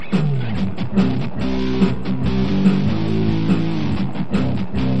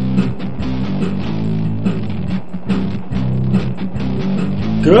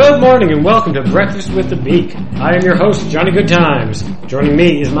Good morning and welcome to Breakfast with the Beak. I am your host, Johnny Goodtimes. Joining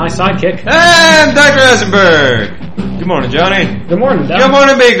me is my sidekick. And Dr. Eisenberg. Good morning, Johnny. Good morning, Doc. Good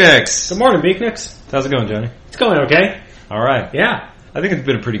morning, Beaknicks. Good morning, Beaknicks. How's it going, Johnny? It's going okay. All right. Yeah. I think it's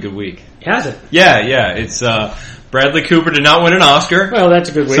been a pretty good week. Has it? Yeah. It's Bradley Cooper did not win an Oscar. Well, that's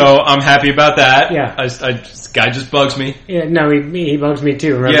a good week. So I'm happy about that. Yeah. This guy just bugs me. Yeah, no, he bugs me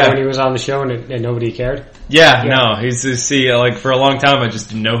too. Remember when he was on the show and nobody cared? Yeah, no. Like for a long time I just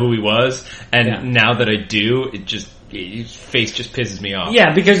didn't know who he was. And now that I do, his face just pisses me off.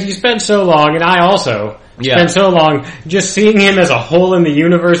 Yeah, because you spent so long, and I also spent so long just seeing him as a hole in the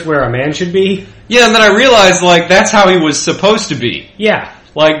universe where a man should be. Yeah, and then I realized, that's how he was supposed to be. Yeah.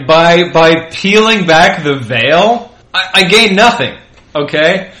 By peeling back the veil, I gained nothing,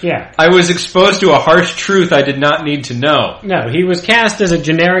 okay? Yeah. I was exposed to a harsh truth I did not need to know. No, he was cast as a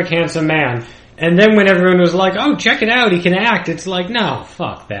generic handsome man. And then when everyone was like, oh, check it out, he can act, it's like, no,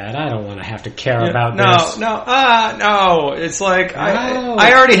 fuck that. I don't want to have to care about this. No. It's like,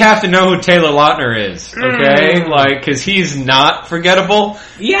 I already have to know who Taylor Lautner is, okay? Because he's not forgettable.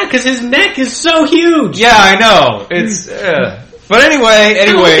 Yeah, because his neck is so huge. Yeah, I know. It's, But anyway.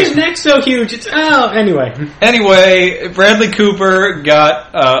 His neck's so huge. Anyway. Anyway, Bradley Cooper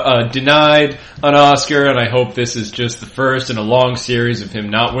got denied an Oscar, and I hope this is just the first in a long series of him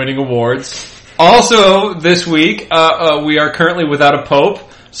not winning awards. Also, this week, we are currently without a pope,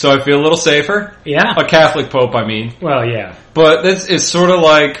 so I feel a little safer. Yeah. A Catholic pope, I mean. Well, yeah. But this is sort of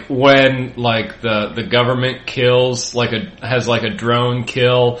like when, the government kills, has a drone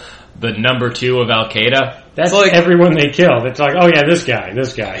kill the number 2 of Al-Qaeda. That's like everyone they killed. It's like, oh yeah, this guy.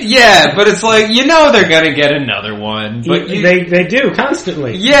 Yeah, but it's like, they're gonna get another one. But they do,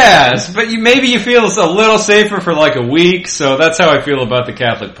 constantly. Yes, but maybe you feel a little safer for a week, so that's how I feel about the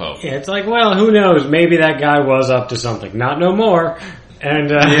Catholic Pope. Yeah, it's like, well, who knows, maybe that guy was up to something. Not no more. And,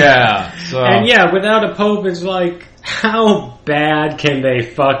 without a Pope, it's like, how bad can they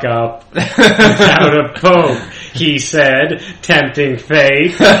fuck up without a Pope? He said, tempting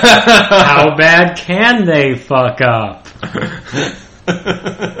fate. How bad can they fuck up? Come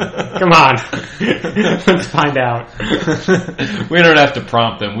on. Let's find out. We don't have to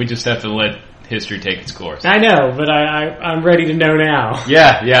prompt them. We just have to let history take its course. I know, but I'm ready to know now.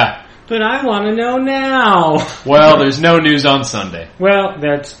 Yeah. But I want to know now. Well, there's no news on Sunday. Well,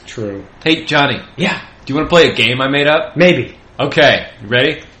 that's true. Hey, Johnny. Yeah. Do you want to play a game I made up? Maybe. Okay. You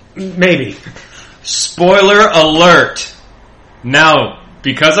ready? Maybe. Spoiler alert. Now,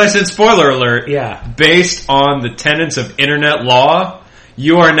 because I said spoiler alert, based on the tenets of internet law,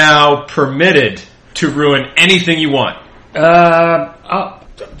 you are now permitted to ruin anything you want.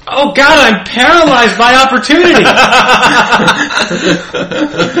 Oh God, I'm paralyzed by opportunity.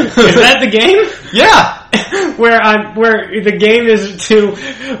 Is that the game? Yeah. Where the game is to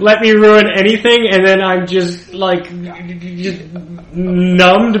let me ruin anything, and then I'm just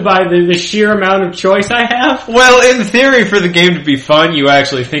numbed by the sheer amount of choice I have? Well, in theory, for the game to be fun, you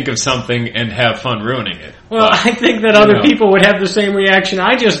actually think of something and have fun ruining it. Well, I think that other people would have the same reaction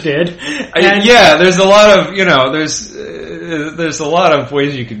I just did. There's a lot of, there's a lot of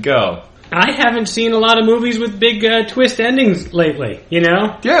ways you could go. I haven't seen a lot of movies with big twist endings lately,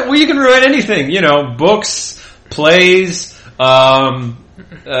 Yeah, well, you can ruin anything, books, plays,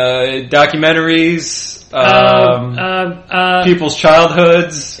 documentaries, people's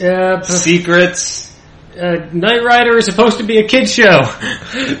childhoods, secrets. Knight Rider is supposed to be a kid's show.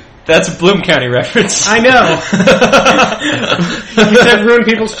 That's a Bloom County reference. I know. You said ruin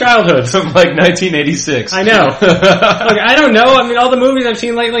people's childhoods. From 1986. I know. I don't know. I mean, all the movies I've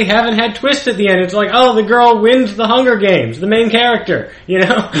seen lately haven't had twists at the end. It's like, oh, the girl wins the Hunger Games, the main character,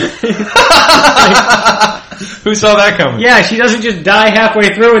 Who saw that coming? Yeah, she doesn't just die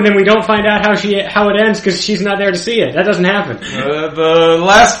halfway through and then we don't find out how it ends because she's not there to see it. That doesn't happen. The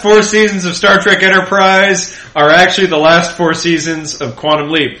last 4 seasons of Star Trek Enterprise are actually the last 4 seasons of Quantum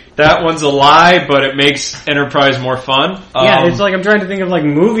Leap. That one's a lie, but it makes Enterprise more fun. It's like I'm trying to think of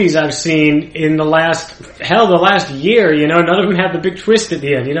movies I've seen in the last year, None of them have the big twist at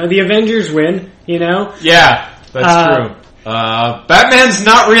the end, The Avengers win, Yeah, that's true. Batman's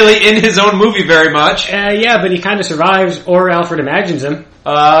not really in his own movie very much. But he kind of survives, or Alfred imagines him.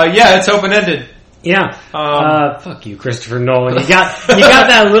 It's open-ended. Yeah. Fuck you, Christopher Nolan. You got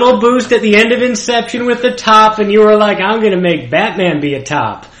that little boost at the end of Inception with the top, and you were like, I'm going to make Batman be a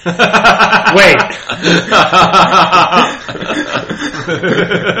top. Wait.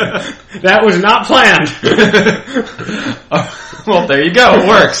 That was not planned. Well, there you go. It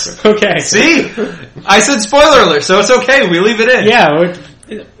works. Okay. See? I said spoiler alert, so it's okay. We leave it in. Yeah.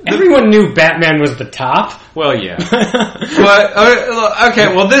 Everyone knew Batman was the top. Well, yeah. But,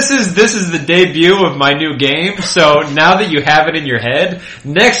 okay, well this is the debut of my new game, so now that you have it in your head,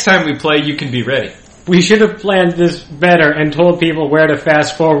 next time we play you can be ready. We should have planned this better and told people where to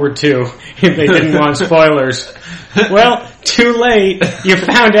fast forward to if they didn't want spoilers. Well, too late. You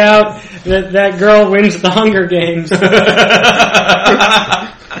found out that girl wins the Hunger Games.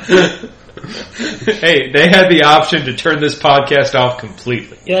 Hey, they had the option to turn this podcast off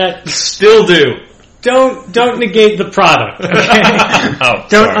completely. Yeah. Still do. Don't negate the product, okay?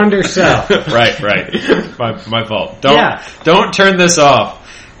 Don't undersell. Right. My fault. Don't turn this off.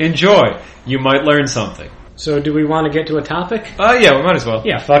 Enjoy. You might learn something. So do we want to get to a topic? Yeah, we might as well.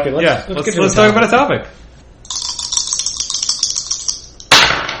 Yeah, fuck it. Let's talk about a topic.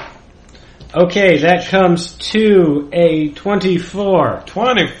 Okay, that comes to a 24.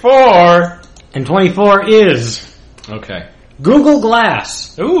 24? And 24 is... Okay. Google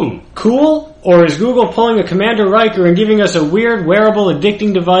Glass. Ooh. Cool? Or is Google pulling a Commander Riker and giving us a weird, wearable,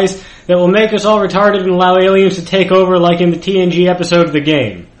 addicting device that will make us all retarded and allow aliens to take over like in the TNG episode of the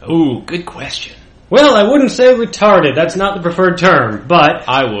game? Ooh, good question. Well, I wouldn't say retarded. That's not the preferred term, but...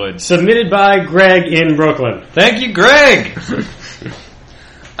 I would. Submitted by Greg in Brooklyn. Thank you, Greg!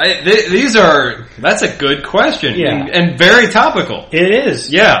 That's a good question. Yeah. And very topical. It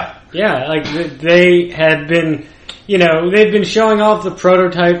is. Yeah. Yeah, like they had been, they've been showing off the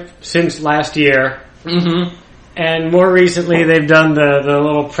prototype since last year. Mm-hmm. And more recently they've done the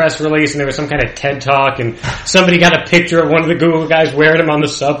little press release and there was some kind of TED Talk and somebody got a picture of one of the Google guys wearing them on the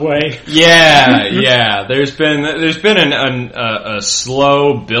subway. Yeah. There's been a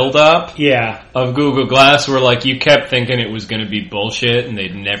slow build up of Google Glass where like you kept thinking it was going to be bullshit and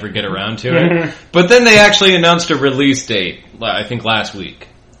they'd never get around to it. Mm-hmm. But then they actually announced a release date, I think last week.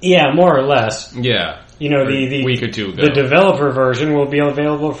 Yeah, more or less. Yeah. The week or two ago. The developer version will be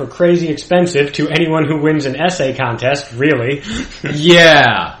available for crazy expensive to anyone who wins an essay contest, really.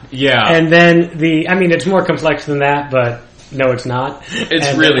 Yeah. And then it's more complex than that, but no, it's not.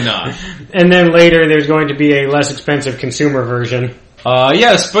 It's really not. And then later there's going to be a less expensive consumer version.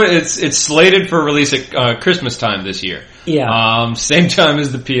 Yes, but it's slated for release at Christmas time this year. Yeah. Same time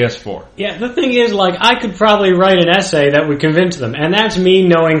as the PS4. Yeah, the thing is, I could probably write an essay that would convince them, and that's me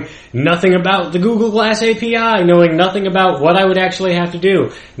knowing nothing about the Google Glass API, knowing nothing about what I would actually have to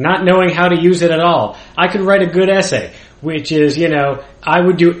do, not knowing how to use it at all. I could write a good essay, which is, I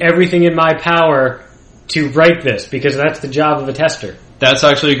would do everything in my power to write this, because that's the job of a tester. That's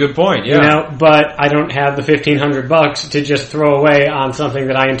actually a good point, yeah. But I don't have the $1,500 to just throw away on something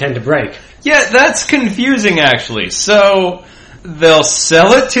that I intend to break. Yeah, that's confusing actually. So, they'll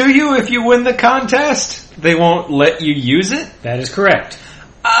sell it to you if you win the contest? They won't let you use it? That is correct.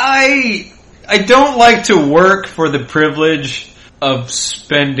 I don't like to work for the privilege of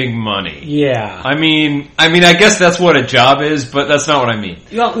spending money. Yeah. I mean, I guess that's what a job is, but that's not what I mean.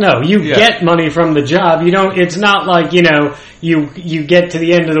 Well, no, you get money from the job. It's not like, you get to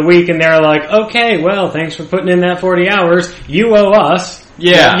the end of the week and they're like, okay, well, thanks for putting in that 40 hours. You owe us.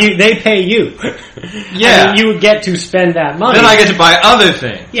 Yeah. They pay you. Yeah. You get to spend that money. Then I get to buy other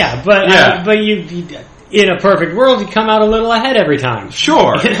things. Yeah, but you in a perfect world, you come out a little ahead every time.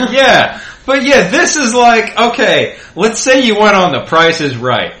 Sure. Yeah. But yeah, this is like, okay, let's say you went on The Price is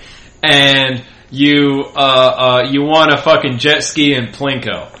Right, and you want a fucking jet ski in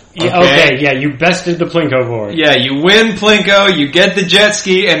Plinko. Okay, you bested the Plinko board. Yeah, you win Plinko, you get the jet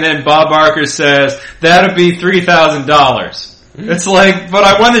ski, and then Bob Barker says, that'll be $3,000. It's like, but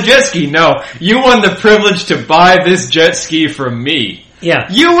I won the jet ski. No, you won the privilege to buy this jet ski from me. Yeah.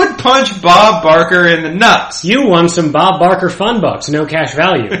 You would punch Bob Barker in the nuts. You won some Bob Barker fun bucks, no cash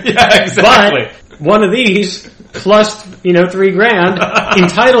value. Yeah, exactly. But one of these, plus, $3,000,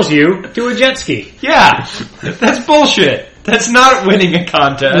 entitles you to a jet ski. Yeah. That's bullshit. That's not winning a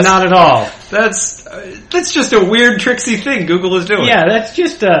contest. Not at all. That's just a weird, tricksy thing Google is doing. Yeah, that's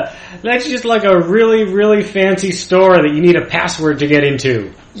just like a really, really fancy store that you need a password to get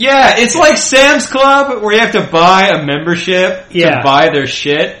into. Yeah, it's like Sam's Club, where you have to buy a membership to buy their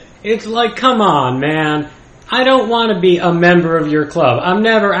shit. It's like, come on, man. I don't want to be a member of your club. I'm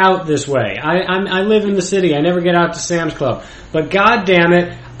never out this way. I live in the city. I never get out to Sam's Club. But God damn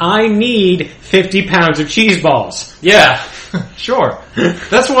it, I need 50 pounds of cheese balls. Yeah, sure.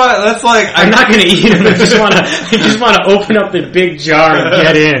 That's like I'm not going to eat them. I just want to open up the big jar and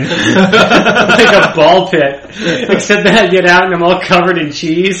get in, like a ball pit. Except that I get out and I'm all covered in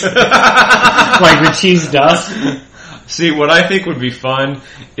cheese, like with cheese dust. See, what I think would be fun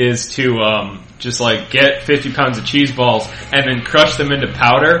is to just like get 50 pounds of cheese balls and then crush them into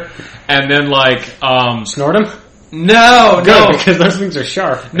powder, and then like snort them. No, good, because those things are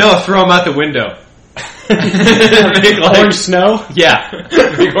sharp. No, throw them out the window. Big, like, orange snow? Yeah.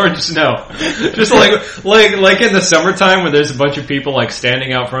 Big orange snow. Just like in the summertime when there's a bunch of people like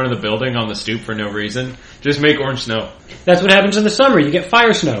standing out front of the building on the stoop for no reason. Just make orange snow. That's what happens in the summer. You get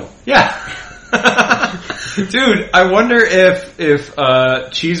fire snow. Yeah. Dude, I wonder if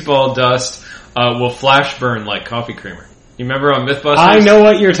cheeseball dust will flash burn like coffee creamer. You remember on Mythbusters? I know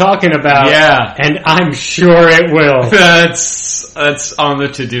what you're talking about. Yeah. And I'm sure it will. That's on the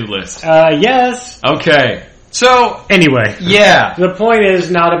to-do list. Yes. Okay. So, anyway. Yeah. The point is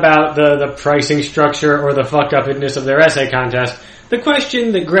not about the pricing structure or the fuck-upness of their essay contest. The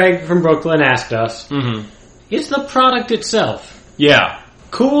question that Greg from Brooklyn asked us is the product itself. Yeah.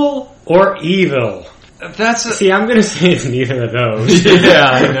 Cool or evil? See, I'm going to say it's neither of those. Yeah,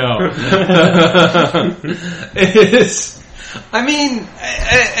 I know. It is. I mean,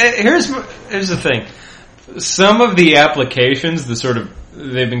 here's the thing. Some of the applications,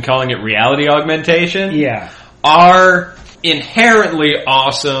 they've been calling it reality augmentation, are inherently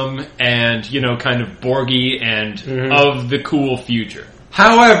awesome and, kind of Borgy and of the cool future.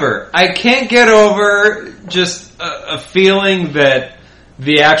 However, I can't get over just a feeling that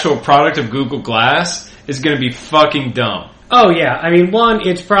the actual product of Google Glass is going to be fucking dumb. Oh, yeah. I mean, one,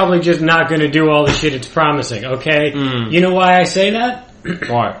 it's probably just not going to do all the shit it's promising, okay? You know why I say that?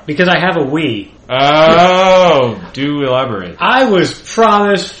 Why? Because I have a Wii. Oh, do elaborate. I was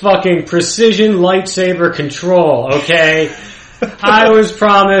promised fucking precision lightsaber control, okay? I was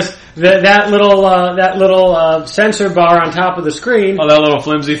promised that little sensor bar on top of the screen. Oh, that little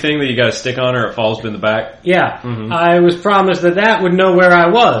flimsy thing that you gotta stick on or it falls in the back? Yeah. I was promised that would know where I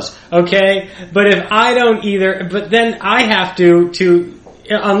was, okay? But if I don't but then I have to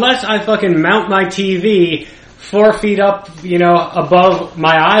unless I fucking mount my TV 4 feet up, above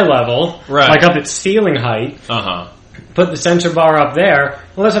my eye level, like up at ceiling height, put the sensor bar up there,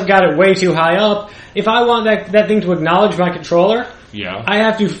 unless I've got it way too high up, if I want that thing to acknowledge my controller, I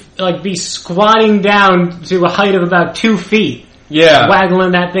have to be squatting down to a height of about 2 feet,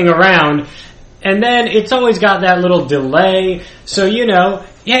 waggling that thing around, and then it's always got that little delay, so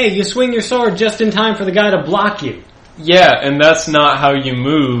hey, you swing your sword just in time for the guy to block you. Yeah, and that's not how you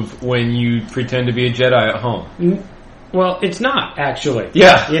move when you pretend to be a Jedi at home. Well, it's not, actually.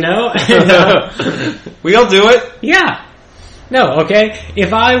 Yeah. We all do it. Yeah. No, okay?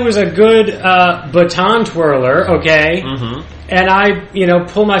 If I was a good baton twirler, okay, and I,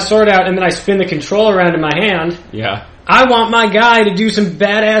 pull my sword out and then I spin the controller around in my hand, I want my guy to do some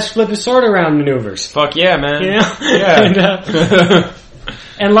badass flip his sword around maneuvers. Fuck yeah, man. Yeah.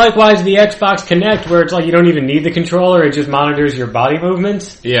 And likewise, the Xbox Kinect, where it's like you don't even need the controller, it just monitors your body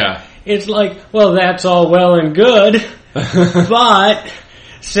movements. Yeah. It's like, well, that's all well and good, but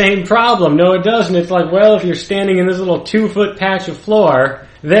same problem. No, it doesn't. It's like, well, if you're standing in this little 2-foot patch of floor,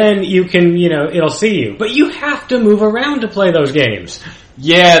 then you can, it'll see you. But you have to move around to play those games.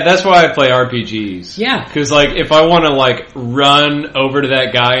 Yeah, that's why I play RPGs. Yeah. Because, if I want to, run over to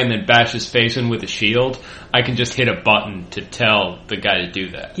that guy and then bash his face in with a shield, I can just hit a button to tell the guy to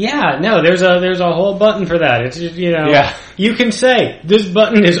do that. Yeah, no, there's a whole button for that. It's just, you can say, this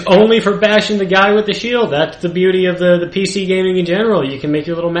button is only for bashing the guy with the shield. That's the beauty of the PC gaming in general. You can make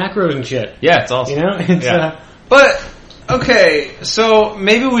your little macros and shit. Yeah, it's awesome. It's, But, okay, so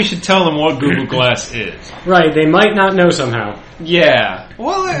maybe we should tell them what Google Glass is. Right, they might not know somehow. Yeah.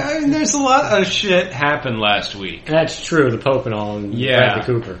 Well, there's a lot of shit happened last week. That's true, the Pope and all, and Bradley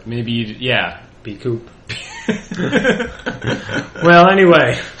Cooper. Maybe, Be Coop. Well,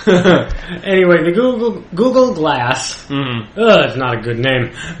 anyway, the Google Glass. It's not a good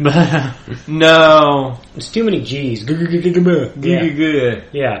name, but no, it's too many G's. Yeah.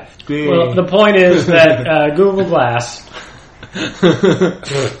 Good. Well, the point is that Google Glass.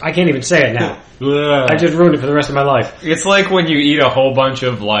 I can't even say it now. I just ruined it for the rest of my life. It's like when you eat a whole bunch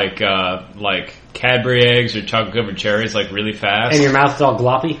of Cadbury eggs or chocolate covered cherries really fast. And your mouth's all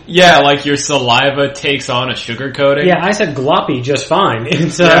gloppy? Yeah, like your saliva takes on a sugar coating. Yeah, I said gloppy just fine.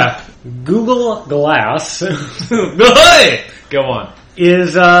 It's Google Glass. Go on.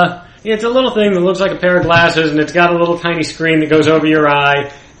 Is it's a little thing that looks like a pair of glasses and it's got a little tiny screen that goes over your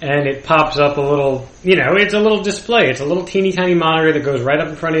eye and it pops up a little, it's a little display. It's a little teeny tiny monitor that goes right up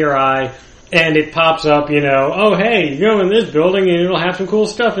in front of your eye. And it pops up, oh, hey, you go in this building and it'll have some cool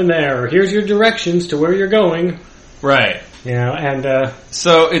stuff in there. Or here's your directions to where you're going. Right. And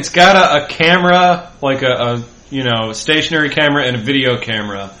so it's got a camera, like a stationary camera and a video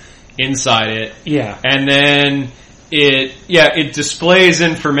camera inside it. Yeah. And then it displays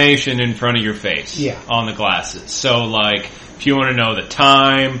information in front of your face on the glasses. So, if you want to know the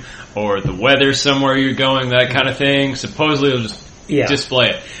time or the weather somewhere you're going, that kind of thing, supposedly it'll just display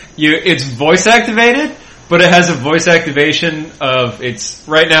it. It's voice activated, but it has a voice activation of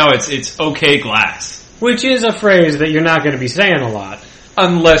right now it's OK Glass. Which is a phrase that you're not going to be saying a lot.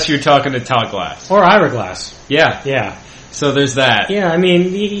 Unless you're talking to Todd Glass. Or Ira Glass. Yeah. Yeah. So there's that. Yeah, I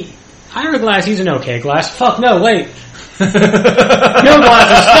mean, Ira Glass, he's an OK Glass. Fuck, no, wait. No,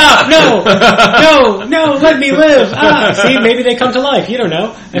 Glasses, stop! No, let me live! See, maybe they come to life, you don't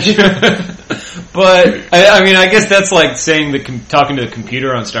know. But, I mean, I guess that's like saying talking to the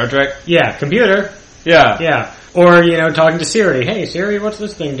computer on Star Trek. Yeah, computer. Yeah. Yeah. Or, talking to Siri. Hey, Siri, what's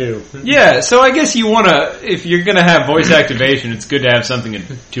this thing do? Yeah, so I guess you want to, if you're going to have voice activation, it's good to have something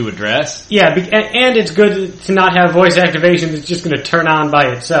to address. Yeah, and it's good to not have voice activation that's just going to turn on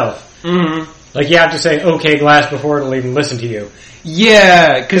by itself. Mm-hmm. Like, you have to say, OK Glass, before it'll even listen to you.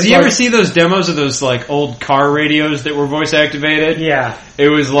 Yeah, because you ever see those demos of those, like, old car radios that were voice activated? Yeah. It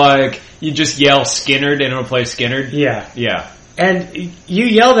was like, you just yell Skinnerd and it'll play Skinnerd? Yeah. Yeah. And you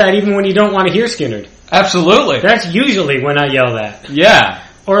yell that even when you don't want to hear Skinnerd. Absolutely. That's usually when I yell that. Yeah.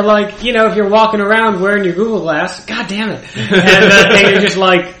 Or like, if you're walking around wearing your Google Glass, god damn it. And you're just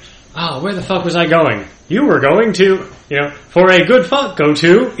like, oh, where the fuck was I going? You were going to, for a good fuck, go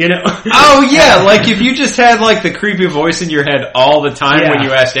to, Oh yeah, like if you just had like the creepy voice in your head all the time when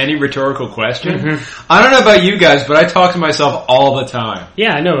you asked any rhetorical question. Mm-hmm. I don't know about you guys, but I talk to myself all the time.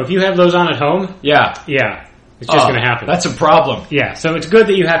 Yeah, I know. If you have those on at home. Yeah. Yeah. It's just going to happen. That's a problem. Yeah, so it's good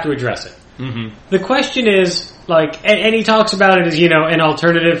that you have to address it. Mm-hmm. The question is, like, and he talks about it as, an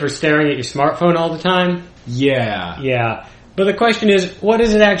alternative for staring at your smartphone all the time. Yeah. Yeah. But the question is, what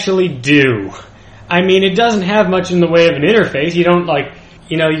does it actually do? I mean, it doesn't have much in the way of an interface. You don't, like,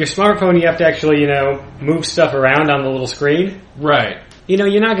 your smartphone, you have to actually, move stuff around on the little screen. Right.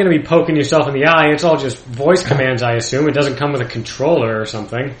 You're not going to be poking yourself in the eye. It's all just voice commands, I assume. It doesn't come with a controller or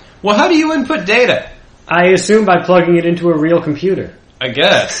something. Well, how do you input data? I assume by plugging it into a real computer. I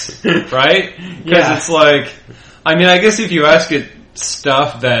guess. Right? Because it's like, I mean, I guess if you ask it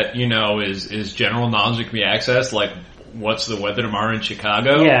stuff that, is general knowledge that can be accessed, like, what's the weather tomorrow in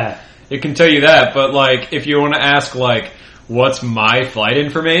Chicago? Yeah. It can tell you that, but like, if you want to ask like, what's my flight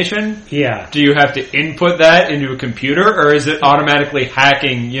information? Yeah. Do you have to input that into a computer, or is it automatically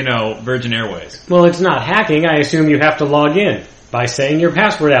hacking, Virgin Airways? Well, it's not hacking. I assume you have to log in by saying your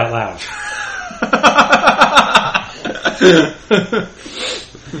password out loud.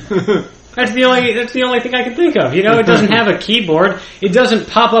 That's the only thing I can think of. It doesn't have a keyboard. It doesn't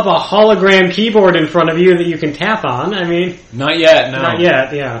pop up a hologram keyboard in front of you that you can tap on. I mean, not yet. No, not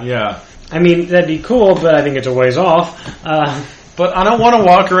yet. Yeah. Yeah. I mean, that'd be cool, but I think it's a ways off. But I don't want to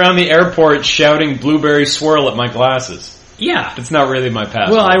walk around the airport shouting "blueberry swirl" at my glasses. Yeah, it's not really my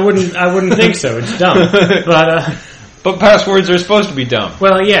password. Well, I wouldn't think so. It's dumb. But passwords are supposed to be dumb.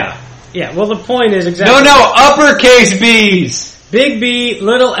 Well, yeah. Well, the point is exactly. No, uppercase B's. Big B,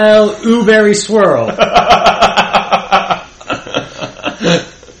 little L, ooberry swirl.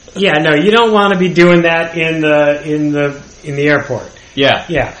 Yeah, no, you don't want to be doing that in the airport. Yeah.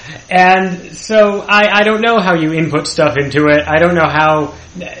 Yeah. And so I don't know how you input stuff into it. I don't know how,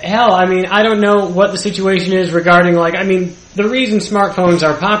 I don't know what the situation is regarding the reason smartphones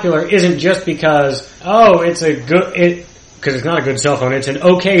are popular isn't just because, because it's not a good cell phone, it's an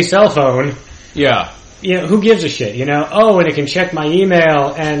okay cell phone. Yeah. Who gives a shit, and it can check my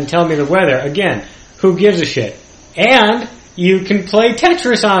email and tell me the weather. Again, who gives a shit? And you can play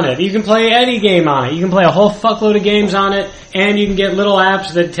Tetris on it. You can play any game on it. You can play a whole fuckload of games on it, and you can get little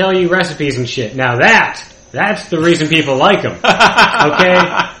apps that tell you recipes and shit. Now that's the reason people like them. Okay?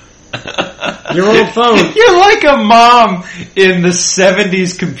 Your old phone. You're like a mom in the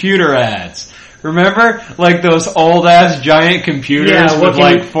 70s computer ads. Remember? Like those old-ass giant computers with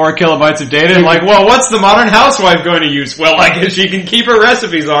 4 kilobytes of data? And well, what's the modern housewife going to use? Well, I guess she can keep her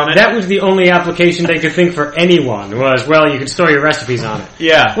recipes on it. That was the only application they could think for anyone was, you can store your recipes on it.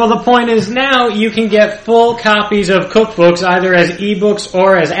 Yeah. Well, the point is now you can get full copies of cookbooks either as ebooks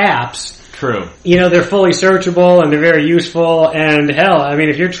or as apps. True. They're fully searchable and they're very useful. And hell,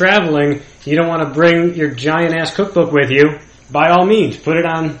 if you're traveling, you don't want to bring your giant-ass cookbook with you. By all means, put it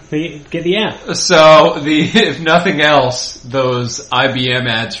on, get the app. So, if nothing else, those IBM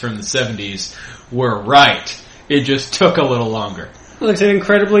ads from the 70s were right. It just took a little longer. Well, it's an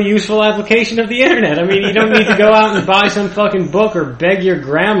incredibly useful application of the internet. You don't need to go out and buy some fucking book or beg your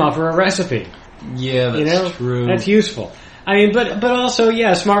grandma for a recipe. Yeah, that's true. That's useful. But also,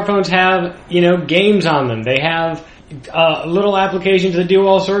 smartphones have, games on them. They have little applications that do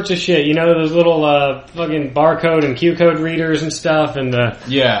all sorts of shit. Those little fucking barcode and Q code readers and stuff. And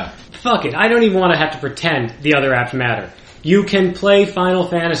fuck it. I don't even want to have to pretend the other apps matter. You can play Final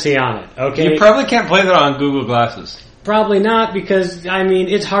Fantasy on it. Okay. You probably can't play that on Google Glasses. Probably not, because, I mean,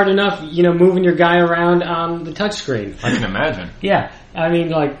 it's hard enough, moving your guy around on the touchscreen. I can imagine. Yeah. I mean,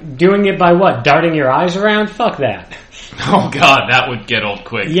 like, doing it by what? Darting your eyes around? Fuck that. Oh, God, that would get old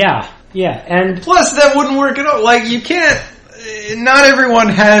quick. Yeah. And plus, that wouldn't work at all. Like, you can't... Not everyone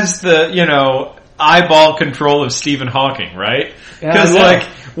has the, eyeball control of Stephen Hawking, right? Because,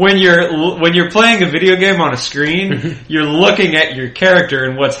 when you're playing a video game on a screen, you're looking at your character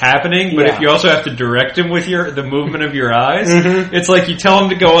and what's happening, but if you also have to direct him with the movement of your eyes, it's like you tell him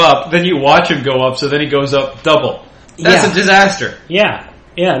to go up, then you watch him go up, so then he goes up double. That's a disaster. Yeah,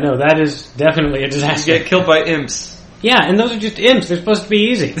 no, that is definitely a disaster. You get killed by imps. Yeah, and those are just imps. They're supposed to be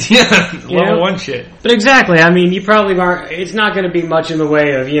easy. Yeah, level 1 shit. But exactly, I mean, you probably aren't... It's not going to be much in the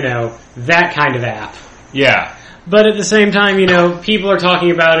way of, that kind of app. Yeah. But at the same time, people are talking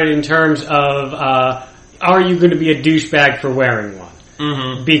about it in terms of, are you going to be a douchebag for wearing one?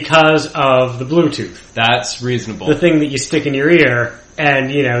 Mm-hmm. Because of the Bluetooth. That's reasonable. The thing that you stick in your ear, and,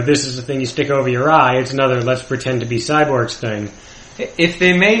 this is the thing you stick over your eye. It's another let's pretend to be cyborgs thing. If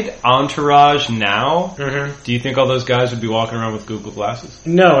they made Entourage now, do you think all those guys would be walking around with Google Glasses?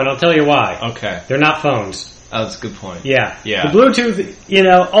 No, and I'll tell you why. Okay. They're not phones. Oh, that's a good point. Yeah. The Bluetooth,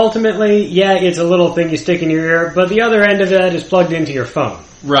 ultimately, it's a little thing you stick in your ear, but the other end of that is plugged into your phone.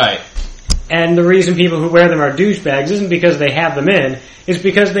 Right. And the reason people who wear them are douchebags isn't because they have them in, it's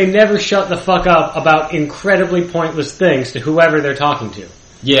because they never shut the fuck up about incredibly pointless things to whoever they're talking to.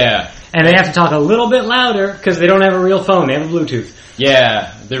 Yeah. And they have to talk a little bit louder because they don't have a real phone, they have a Bluetooth.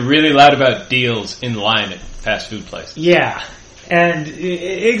 Yeah, they're really loud about deals in line at fast food places. Yeah. And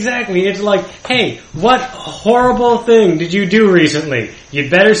exactly, it's like, hey, what horrible thing did you do recently? You'd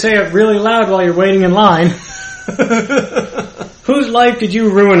better say it really loud while you're waiting in line. Whose life did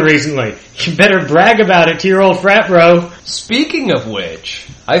you ruin recently? You better brag about it to your old frat bro. Speaking of which,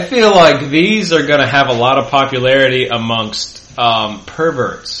 I feel like these are going to have a lot of popularity amongst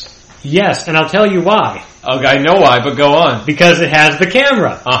perverts. Yes, and I'll tell you why. Okay, I know why, but go on. Because it has the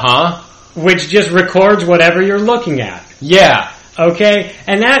camera. Uh-huh. Which just records whatever you're looking at. Yeah. Okay?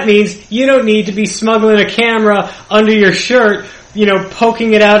 And that means you don't need to be smuggling a camera under your shirt,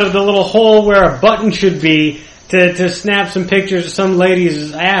 poking it out of the little hole where a button should be to snap some pictures of some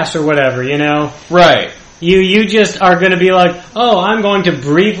lady's ass or whatever, Right. You just are going to be like, oh, I'm going to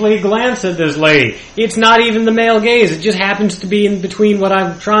briefly glance at this lady. It's not even the male gaze. It just happens to be in between what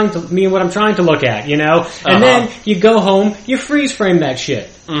I'm trying to look at, And then you go home, you freeze frame that shit.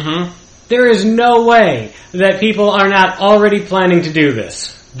 Mm-hmm. There is no way that people are not already planning to do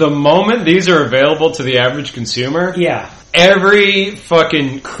this. The moment these are available to the average consumer, every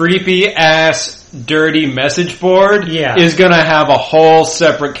fucking creepy ass dirty message board is gonna have a whole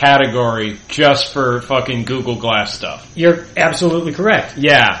separate category just for fucking Google Glass stuff. You're absolutely correct.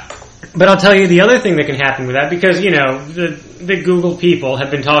 Yeah. But I'll tell you the other thing that can happen with that, because, the Google people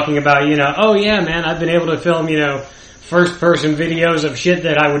have been talking about, oh yeah, man, I've been able to film, first-person videos of shit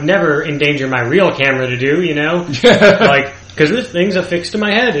that I would never endanger my real camera to do, Like, because this thing's affixed to my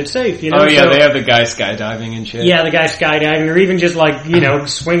head. It's safe, Oh, yeah, they have the guy skydiving and shit. Yeah, the guy skydiving, or even just like,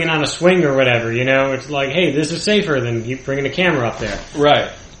 swinging on a swing or whatever, It's like, hey, this is safer than you bringing a camera up there. Right.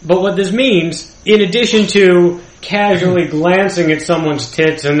 But what this means, in addition to casually glancing at someone's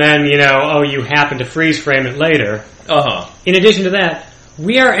tits and then, you happen to freeze frame it later. Uh-huh. In addition to that,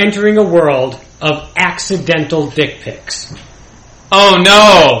 we are entering a world of accidental dick pics. Oh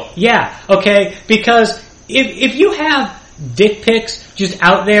no! Yeah, okay, because if you have dick pics just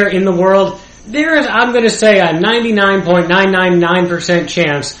out there in the world, there is, I'm going to say, a 99.999%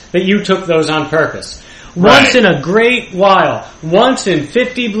 chance that you took those on purpose. Once in a great while, once in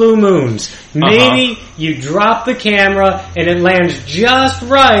 50 blue moons, maybe you drop the camera and it lands just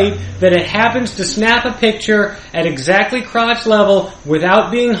right that it happens to snap a picture at exactly crotch level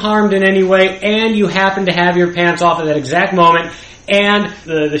without being harmed in any way, and you happen to have your pants off at that exact moment, and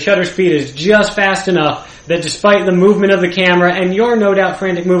the shutter speed is just fast enough that despite the movement of the camera and your no doubt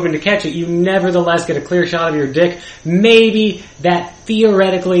frantic movement to catch it, you nevertheless get a clear shot of your dick. Maybe that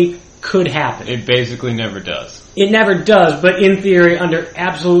theoretically could happen. It basically never does. It never does, but in theory, under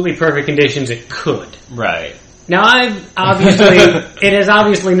absolutely perfect conditions, it could. Right. Now, it has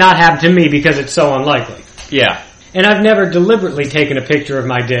obviously not happened to me because it's so unlikely. Yeah. And I've never deliberately taken a picture of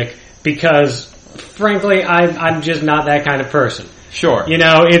my dick because, frankly, I'm just not that kind of person. Sure.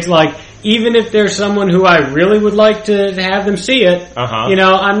 It's like, even if there's someone who I really would like to have them see it,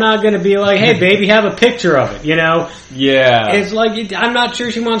 I'm not going to be like, hey, baby, have a picture of it, Yeah. It's like, I'm not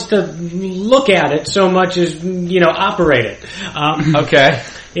sure she wants to look at it so much as, operate it. Okay.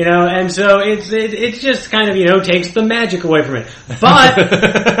 You know, and so it's just kind of, takes the magic away from it. But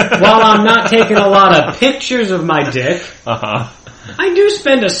while I'm not taking a lot of pictures of my dick, I do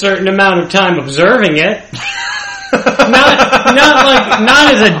spend a certain amount of time observing it.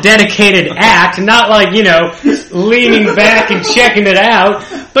 Not as a dedicated act, not like, leaning back and checking it out,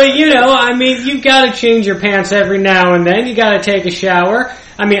 but you've got to change your pants every now and then, you got to take a shower.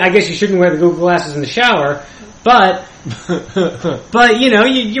 I mean, I guess you shouldn't wear the Google Glasses in the shower, but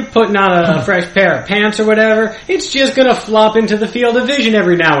you're putting on a fresh pair of pants or whatever, it's just gonna flop into the field of vision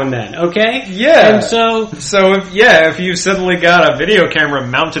every now and then, okay? Yeah. And so if you suddenly got a video camera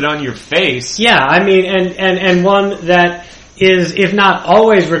mounted on your face. Yeah, I mean, and one that is, if not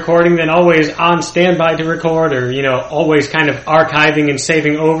always recording, then always on standby to record, or, always kind of archiving and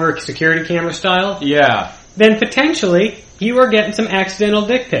saving over security camera style. Yeah. Then potentially, you are getting some accidental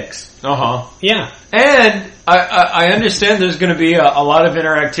dick pics. Yeah. And I understand there's going to be a lot of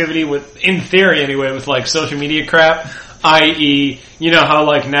interactivity with, in theory anyway, with like social media crap. I.e., how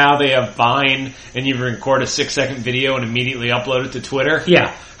like now they have Vine and you record a 6-second video and immediately upload it to Twitter?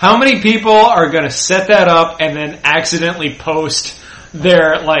 Yeah. How many people are going to set that up and then accidentally post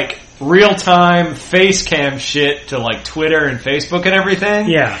their like real-time face cam shit to like Twitter and Facebook and everything?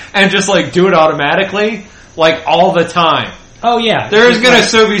 Yeah. And just like do it automatically? Like all the time. Oh yeah. There's going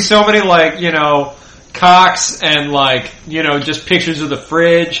to be so many like, cocks and like, just pictures of the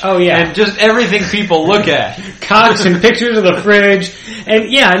fridge. Oh yeah. And just everything people look at. Cocks and pictures of the fridge.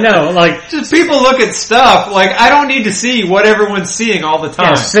 And yeah, no, like. Just people look at stuff. Like, I don't need to see what everyone's seeing all the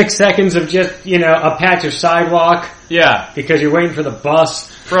time. Yeah, 6 seconds of just, a patch of sidewalk. Yeah. Because you're waiting for the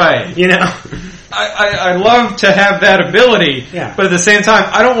bus. Right. I love to have that ability. Yeah. But at the same time,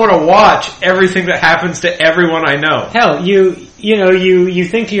 I don't want to watch everything that happens to everyone I know. Hell, you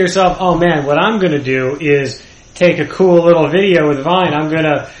think to yourself, oh man, what I'm gonna do is take a cool little video with Vine. I'm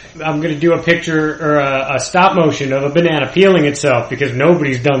gonna do a picture or a stop motion of a banana peeling itself, because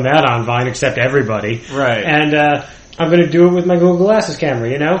nobody's done that on Vine except everybody. Right. And I'm gonna do it with my Google Glasses camera,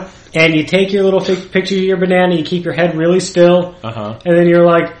 And you take your little picture of your banana, you keep your head really still, and then you're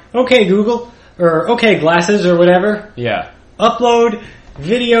like, okay Google, or okay Glasses or whatever. Yeah. Upload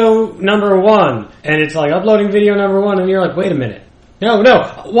video number 1. And it's like uploading video number 1, and you're like, wait a minute. No,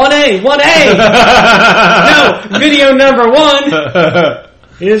 1A! No, video number 1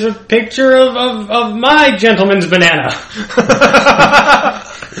 is a picture of my gentleman's banana.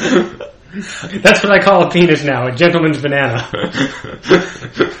 That's what I call a penis now, a gentleman's banana.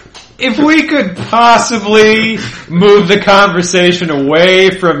 If we could possibly move the conversation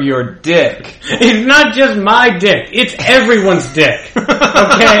away from your dick. It's not just my dick, it's everyone's dick.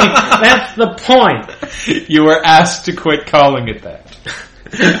 Okay? That's the point. You were asked to quit calling it that.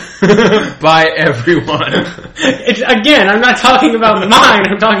 By everyone. Again, I'm not talking about mine,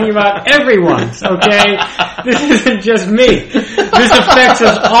 I'm talking about everyone's, okay? This isn't just me. This affects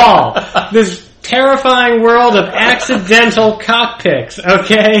us all. This terrifying world of accidental cockpicks,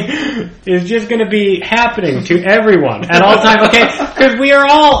 okay, is just going to be happening to everyone at all times, okay? Because we are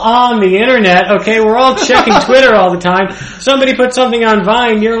all on the internet, okay? We're all checking Twitter all the time. Somebody puts something on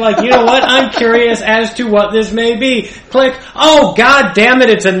Vine, you're like, you know what? I'm curious as to what this may be. Click. Oh, god damn it,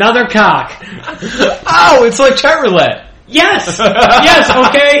 it's another cock. Oh, it's like chat roulette. Yes! Yes,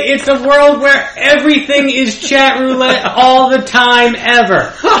 okay? It's a world where everything is chat roulette all the time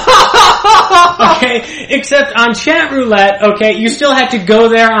ever. Okay? Except on chat roulette, okay, you still have to go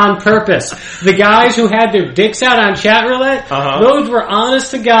there on purpose. The guys who had their dicks out on chat roulette, those were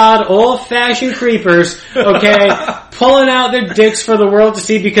honest to God, old-fashioned creepers, okay, pulling out their dicks for the world to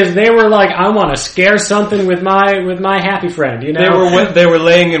see because they were like, I want to scare something with my happy friend, you know? They were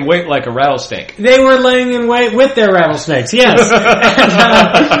laying in wait like a rattlesnake. They were laying in wait with their rattlesnakes. Yes.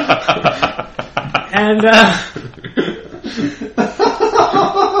 And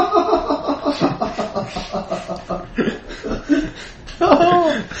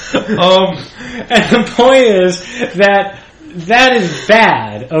the point is that is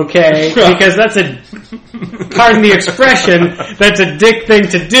bad, okay? Because that's pardon the expression, that's a dick thing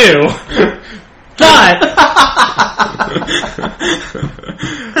to do.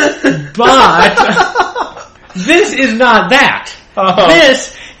 But this is not that.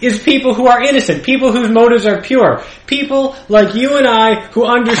 This is people who are innocent, people whose motives are pure, people like you and I who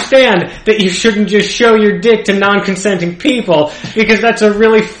understand that you shouldn't just show your dick to non-consenting people because that's a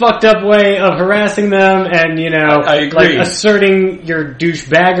really fucked up way of harassing them and, you know, like asserting your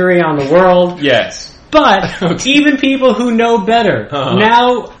douchebaggery on the world. Yes. But even people who know better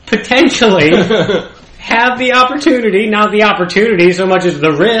now potentially have the opportunity, not the opportunity so much as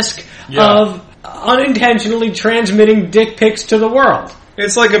the risk of unintentionally transmitting dick pics to the world.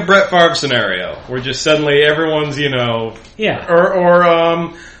 It's like a Brett Favre scenario where just suddenly everyone's, Yeah.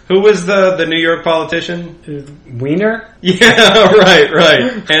 Or who was the New York politician? Wiener? Yeah,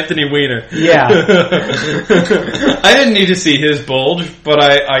 right. Anthony Weiner. Yeah. I didn't need to see his bulge, but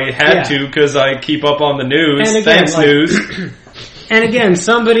I had to because I keep up on the news. And again, Thanks, news. And again,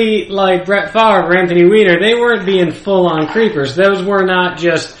 somebody like Brett Favre or Anthony Weiner, they weren't being full-on creepers. Those were not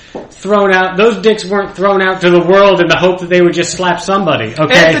just thrown out. Those dicks weren't thrown out to the world in the hope that they would just slap somebody.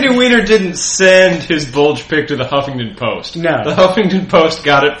 Okay? Anthony Weiner didn't send his bulge pic to the Huffington Post. No. The Huffington Post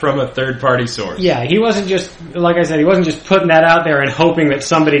got it from a third-party source. Yeah, he wasn't just, like I said, he wasn't just putting that out there and hoping that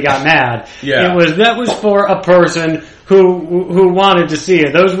somebody got mad. Yeah. That was for a person who wanted to see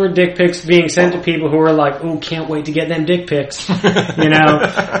it. Those were dick pics being sent to people who were like, "Ooh, can't wait to get them dick pics," And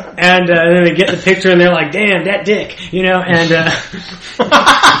then they get the picture and they're like, "Damn, that dick," And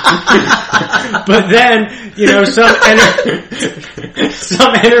but then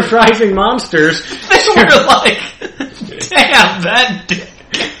some enterprising monsters were like, "Damn, that dick."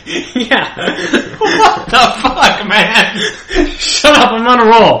 Yeah. What the fuck, man? Shut up, I'm on a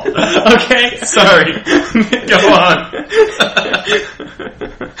roll. Okay? Sorry. Go on.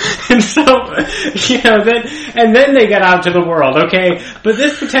 And so, then they get out to the world, okay? But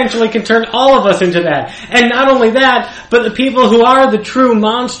this potentially can turn all of us into that. And not only that, but the people who are the true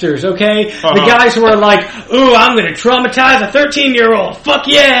monsters, okay? Uh-huh. The guys who are like, "Ooh, I'm gonna traumatize a 13-year-old. Fuck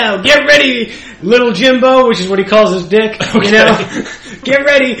yeah, get ready, little Jimbo," which is what he calls his dick, okay. Get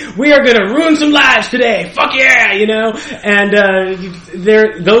ready, we are gonna ruin some lives today. Fuck yeah, And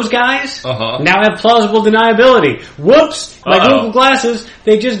those guys now have plausible deniability. Whoops! Like Google Glasses,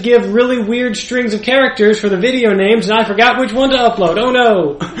 they just give really weird strings of characters for the video names, and I forgot which one to upload. Oh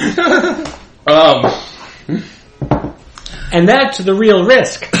no! And that's the real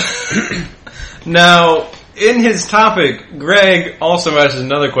risk. Now, in his topic, Greg also asked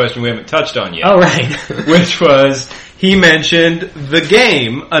another question we haven't touched on yet. Oh, right. Which was, he mentioned The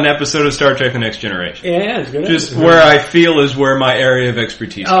Game, an episode of Star Trek The Next Generation. Yeah, it's good. Just where I feel is where my area of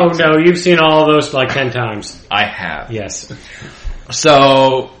expertise Oh, no, you've seen all of those like 10 times. I have. Yes.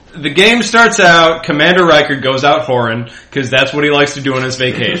 So, the game starts out, Commander Riker goes out whoring, because that's what he likes to do on his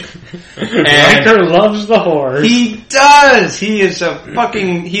vacation. And Riker loves the whore. He does! He's a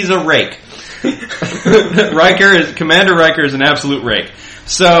rake. Commander Riker is an absolute rake.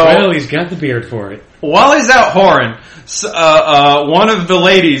 So, well, he's got the beard for it. While he's out whoring, one of the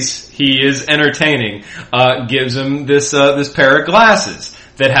ladies he is entertaining gives him this pair of glasses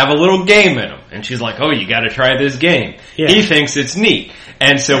that have a little game in them. And she's like, "Oh, you gotta try this game." Yeah. He thinks it's neat.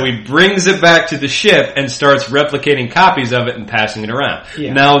 And so he brings it back to the ship and starts replicating copies of it and passing it around.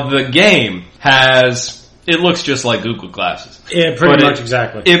 Yeah. Now, the game it looks just like Google Glasses. Yeah, pretty much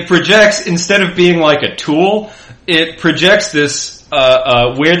exactly. It projects, instead of being like a tool, it projects this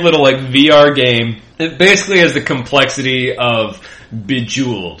weird little like VR game. It basically has the complexity of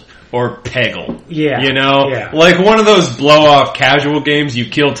Bejeweled or Peggle. Yeah. Yeah. Like one of those blow-off casual games you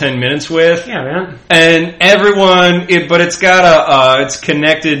kill 10 minutes with. Yeah, man. And everyone, but it's got it's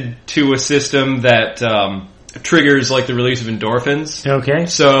connected to a system that triggers like the release of endorphins. Okay.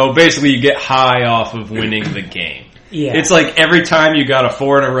 So basically you get high off of winning the game. Yeah. It's like every time you got a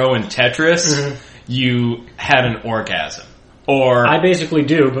 4 in a row in Tetris, you had an orgasm. Or I basically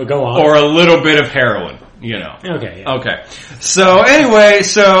do, but go on. Or a little bit of heroin, Okay. Yeah. Okay. So anyway,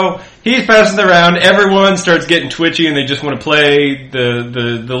 he's passing around, everyone starts getting twitchy and they just want to play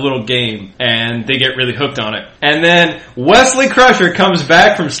the little game and they get really hooked on it. And then Wesley Crusher comes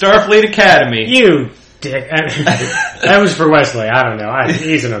back from Starfleet Academy. You dick. That was for Wesley. I don't know.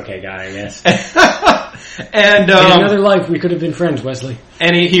 He's an okay guy, I guess. And in another life, we could have been friends, Wesley.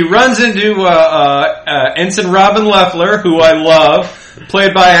 And he runs into Ensign Robin Leffler, who I love,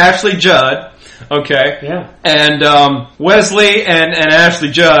 played by Ashley Judd. Okay. Yeah. And Wesley and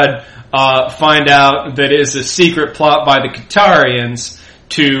Ashley Judd find out that it's a secret plot by the Qatarians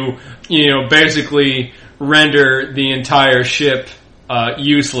to, basically render the entire ship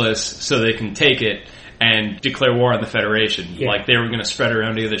useless so they can take it and declare war on the Federation. Yeah. Like they were going to spread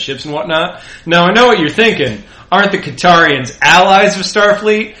around to other ships and whatnot. Now, I know what you're thinking. Aren't the Qatarians allies of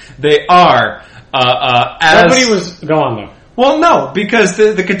Starfleet? They are. Nobody was... Go on, though. Well, no, because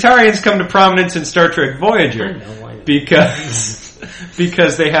the Qatarians come to prominence in Star Trek Voyager. I know why.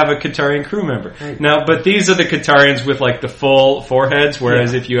 Because they have a Qatarian crew member. Now, but these are the Qatarians with like the full foreheads,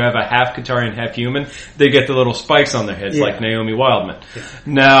 whereas if you have a half Qatarian, half human, they get the little spikes on their heads like Naomi Wildman. Yeah.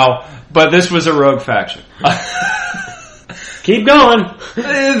 Now, but this was a rogue faction. Keep going.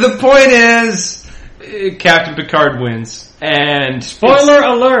 The point is, Captain Picard wins. And spoiler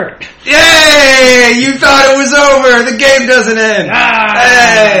alert! Yay! You thought it was over. The game doesn't end.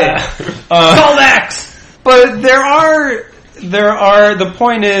 Hey! Callbacks! But the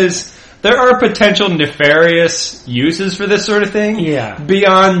point is, there are potential nefarious uses for this sort of thing. Yeah.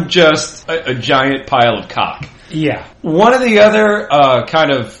 Beyond just a giant pile of cock. Yeah. One of the other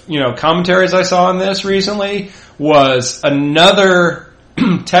kind of, commentaries I saw on this recently was another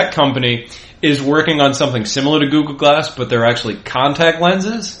tech company is working on something similar to Google Glass, but they're actually contact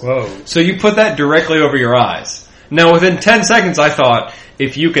lenses. Whoa. So you put that directly over your eyes. Now, within 10 seconds, I thought,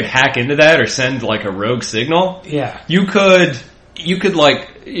 if you could hack into that or send, like, a rogue signal, you could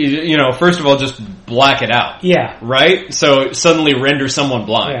first of all, just black it out. Yeah. Right? So suddenly render someone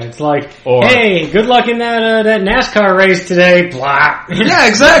blind. Yeah, it's like, hey, good luck in that NASCAR race today, blah. Yeah,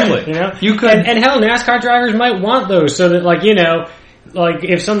 exactly. You could, and hell, NASCAR drivers might want those so that, like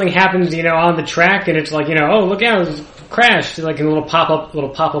if something happens, on the track and it's like, oh, look out, there's a crash, like a little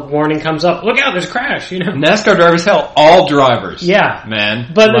pop-up warning comes up, look out, there's a crash, NASCAR drivers, hell, all drivers. Yeah.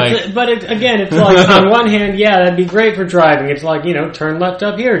 Man. But again, it's like, on one hand, yeah, that'd be great for driving. It's like, turn left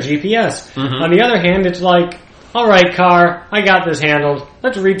up here, GPS. Mm-hmm. On the other hand, it's like, alright, car, I got this handled.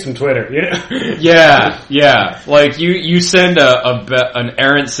 Let's read some Twitter, Yeah. Like, you send an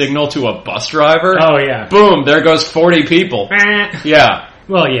errant signal to a bus driver. Oh, yeah. Boom, there goes 40 people. Yeah.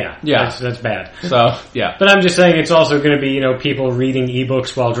 Well, yeah. That's bad. So, yeah. But I'm just saying it's also going to be, people reading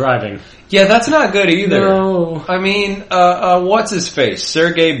ebooks while driving. Yeah, that's not good either. No. I mean, what's his face?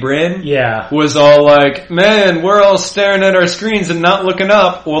 Sergey Brin? Yeah. Was all like, man, we're all staring at our screens and not looking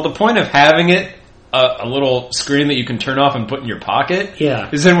up. Well, the point of having it a little screen that you can turn off and put in your pocket. Yeah.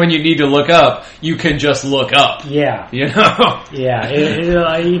 Is then when you need to look up, you can just look up. Yeah.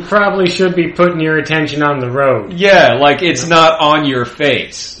 Yeah. You probably should be putting your attention on the road. Yeah, like it's not on your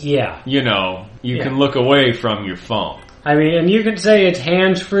face. Yeah. You can look away from your phone. I mean, and you can say it's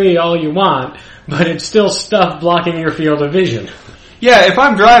hands-free all you want, but it's still stuff blocking your field of vision. Yeah, if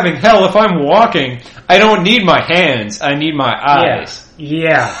I'm driving, hell, if I'm walking, I don't need my hands, I need my eyes.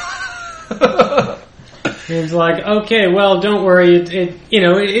 Yeah. It's like, okay, well, don't worry.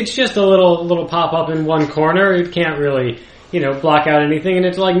 It's just a little pop up in one corner. It can't really, block out anything. And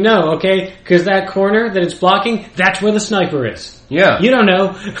it's like, no, okay, because that corner that it's blocking, that's where the sniper is. Yeah, you don't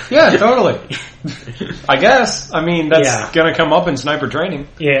know. Yeah, totally. I guess. I mean, that's gonna come up in sniper training.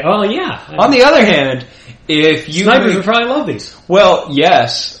 Yeah. Well, yeah. On the other hand, if you snipers would probably love these. Well,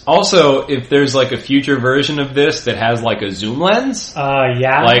 yes. Also, if there's like a future version of this that has like a zoom lens,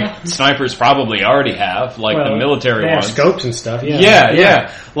 yeah, like snipers probably already have, like the military they have ones, scopes and stuff.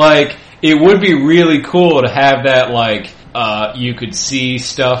 Yeah. Like it would be really cool to have that. Like you could see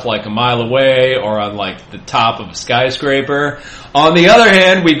stuff like a mile away or on like the top of a skyscraper. On the other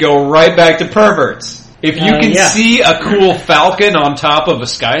hand, we go right back to perverts. If you can see a cool falcon on top of a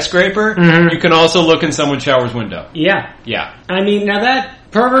skyscraper, you can also look in someone's shower's window. Yeah. Yeah. I mean, now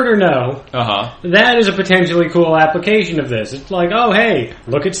that, pervert or no, that is a potentially cool application of this. It's like, oh, hey,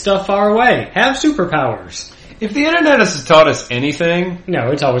 look at stuff far away. Have superpowers. If the internet has taught us anything...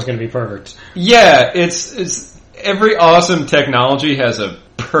 No, it's always going to be perverts. Yeah, it's every awesome technology has a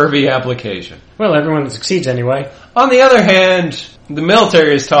pervy application. Well, everyone that succeeds anyway. On the other hand, the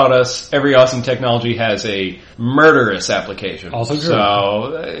military has taught us every awesome technology has a murderous application. Also true.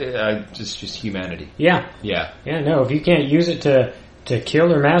 So, just humanity. Yeah. Yeah. Yeah, no, if you can't use it to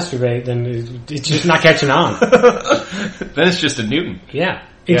kill or masturbate, then it's just not catching on. Then it's just a Newton. Yeah,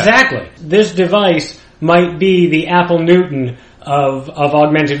 exactly. Yeah. This device might be the Apple Newton of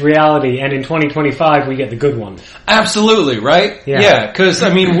augmented reality, and in 2025 we get the good one. Absolutely, right? Yeah, because,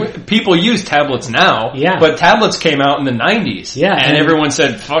 I mean, people use tablets now, but tablets came out in the 90s, and everyone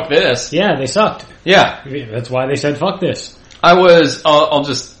said, fuck this. Yeah, they sucked. Yeah. That's why they said, fuck this.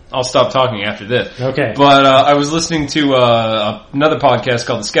 I'll stop talking after this. Okay. But I was listening to another podcast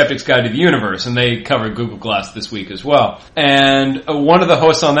called The Skeptic's Guide to the Universe, and they covered Google Glass this week as well. And one of the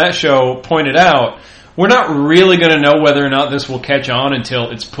hosts on that show pointed out, we're not really going to know whether or not this will catch on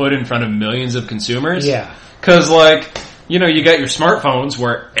until it's put in front of millions of consumers. Yeah. Because, you got your smartphones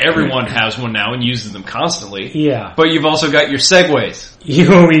where everyone has one now and uses them constantly. Yeah. But you've also got your Segways.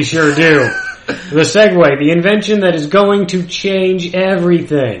 We sure do. The Segway, the invention that is going to change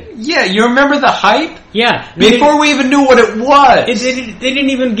everything. Yeah, you remember the hype? Yeah. Before we even knew what it was. They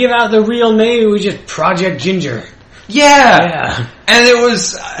didn't even give out the real name. It was just Project Ginger. Yeah. And it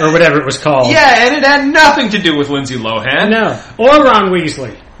was... or whatever it was called. Yeah, and it had nothing to do with Lindsay Lohan. No. Or Ron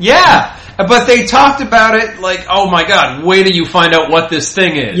Weasley. Yeah. But they talked about it like, oh my god, wait till you find out what this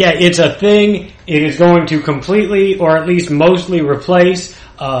thing is. Yeah, it's a thing. It is going to completely, or at least mostly, replace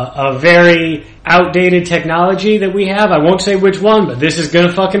a very outdated technology that we have. I won't say which one, but this is going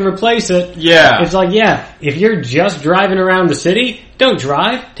to fucking replace it. Yeah. It's like, if you're just driving around the city, don't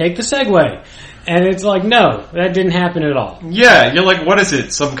drive, take the Segway. And it's like, no, that didn't happen at all. Yeah, you're like, what is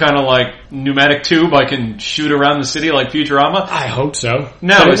it? Some kind of like pneumatic tube I can shoot around the city like Futurama? I hope so.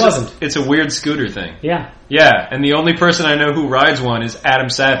 No, it wasn't. It's a weird scooter thing. Yeah. Yeah, and the only person I know who rides one is Adam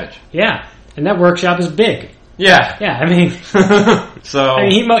Savage. Yeah, and that workshop is big. Yeah. Yeah, I mean... So... I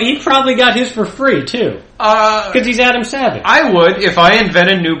mean, he probably got his for free, too. Because he's Adam Savage. I would. If I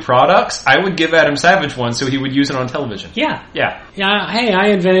invented new products, I would give Adam Savage one so he would use it on television. Yeah. Yeah. Yeah, hey, I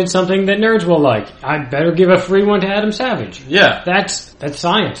invented something that nerds will like. I'd better give a free one to Adam Savage. Yeah. That's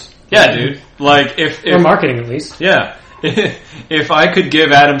science. Yeah, dude. Like, if or marketing, at least. Yeah. If I could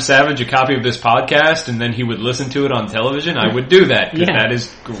give Adam Savage a copy of this podcast and then he would listen to it on television, I would do that. Because that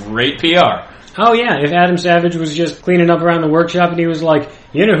is great PR. Oh yeah, if Adam Savage was just cleaning up around the workshop and he was like,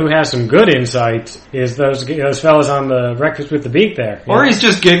 you know who has some good insight is those fellas on the Breakfast with the Beak there. Or he's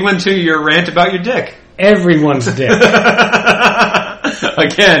just giggling to your rant about your dick. Everyone's dick.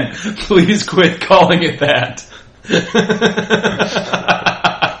 Again, please quit calling it that.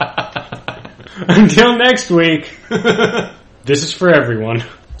 Until next week, this is for everyone.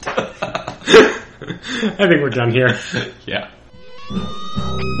 I think we're done here. Yeah.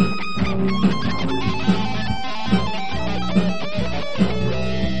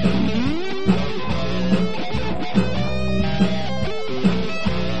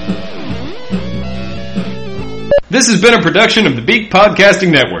 This has been a production of the Beak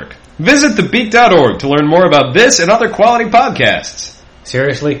Podcasting Network. Visit thebeak.org to learn more about this and other quality podcasts.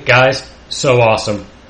 Seriously, guys, so awesome.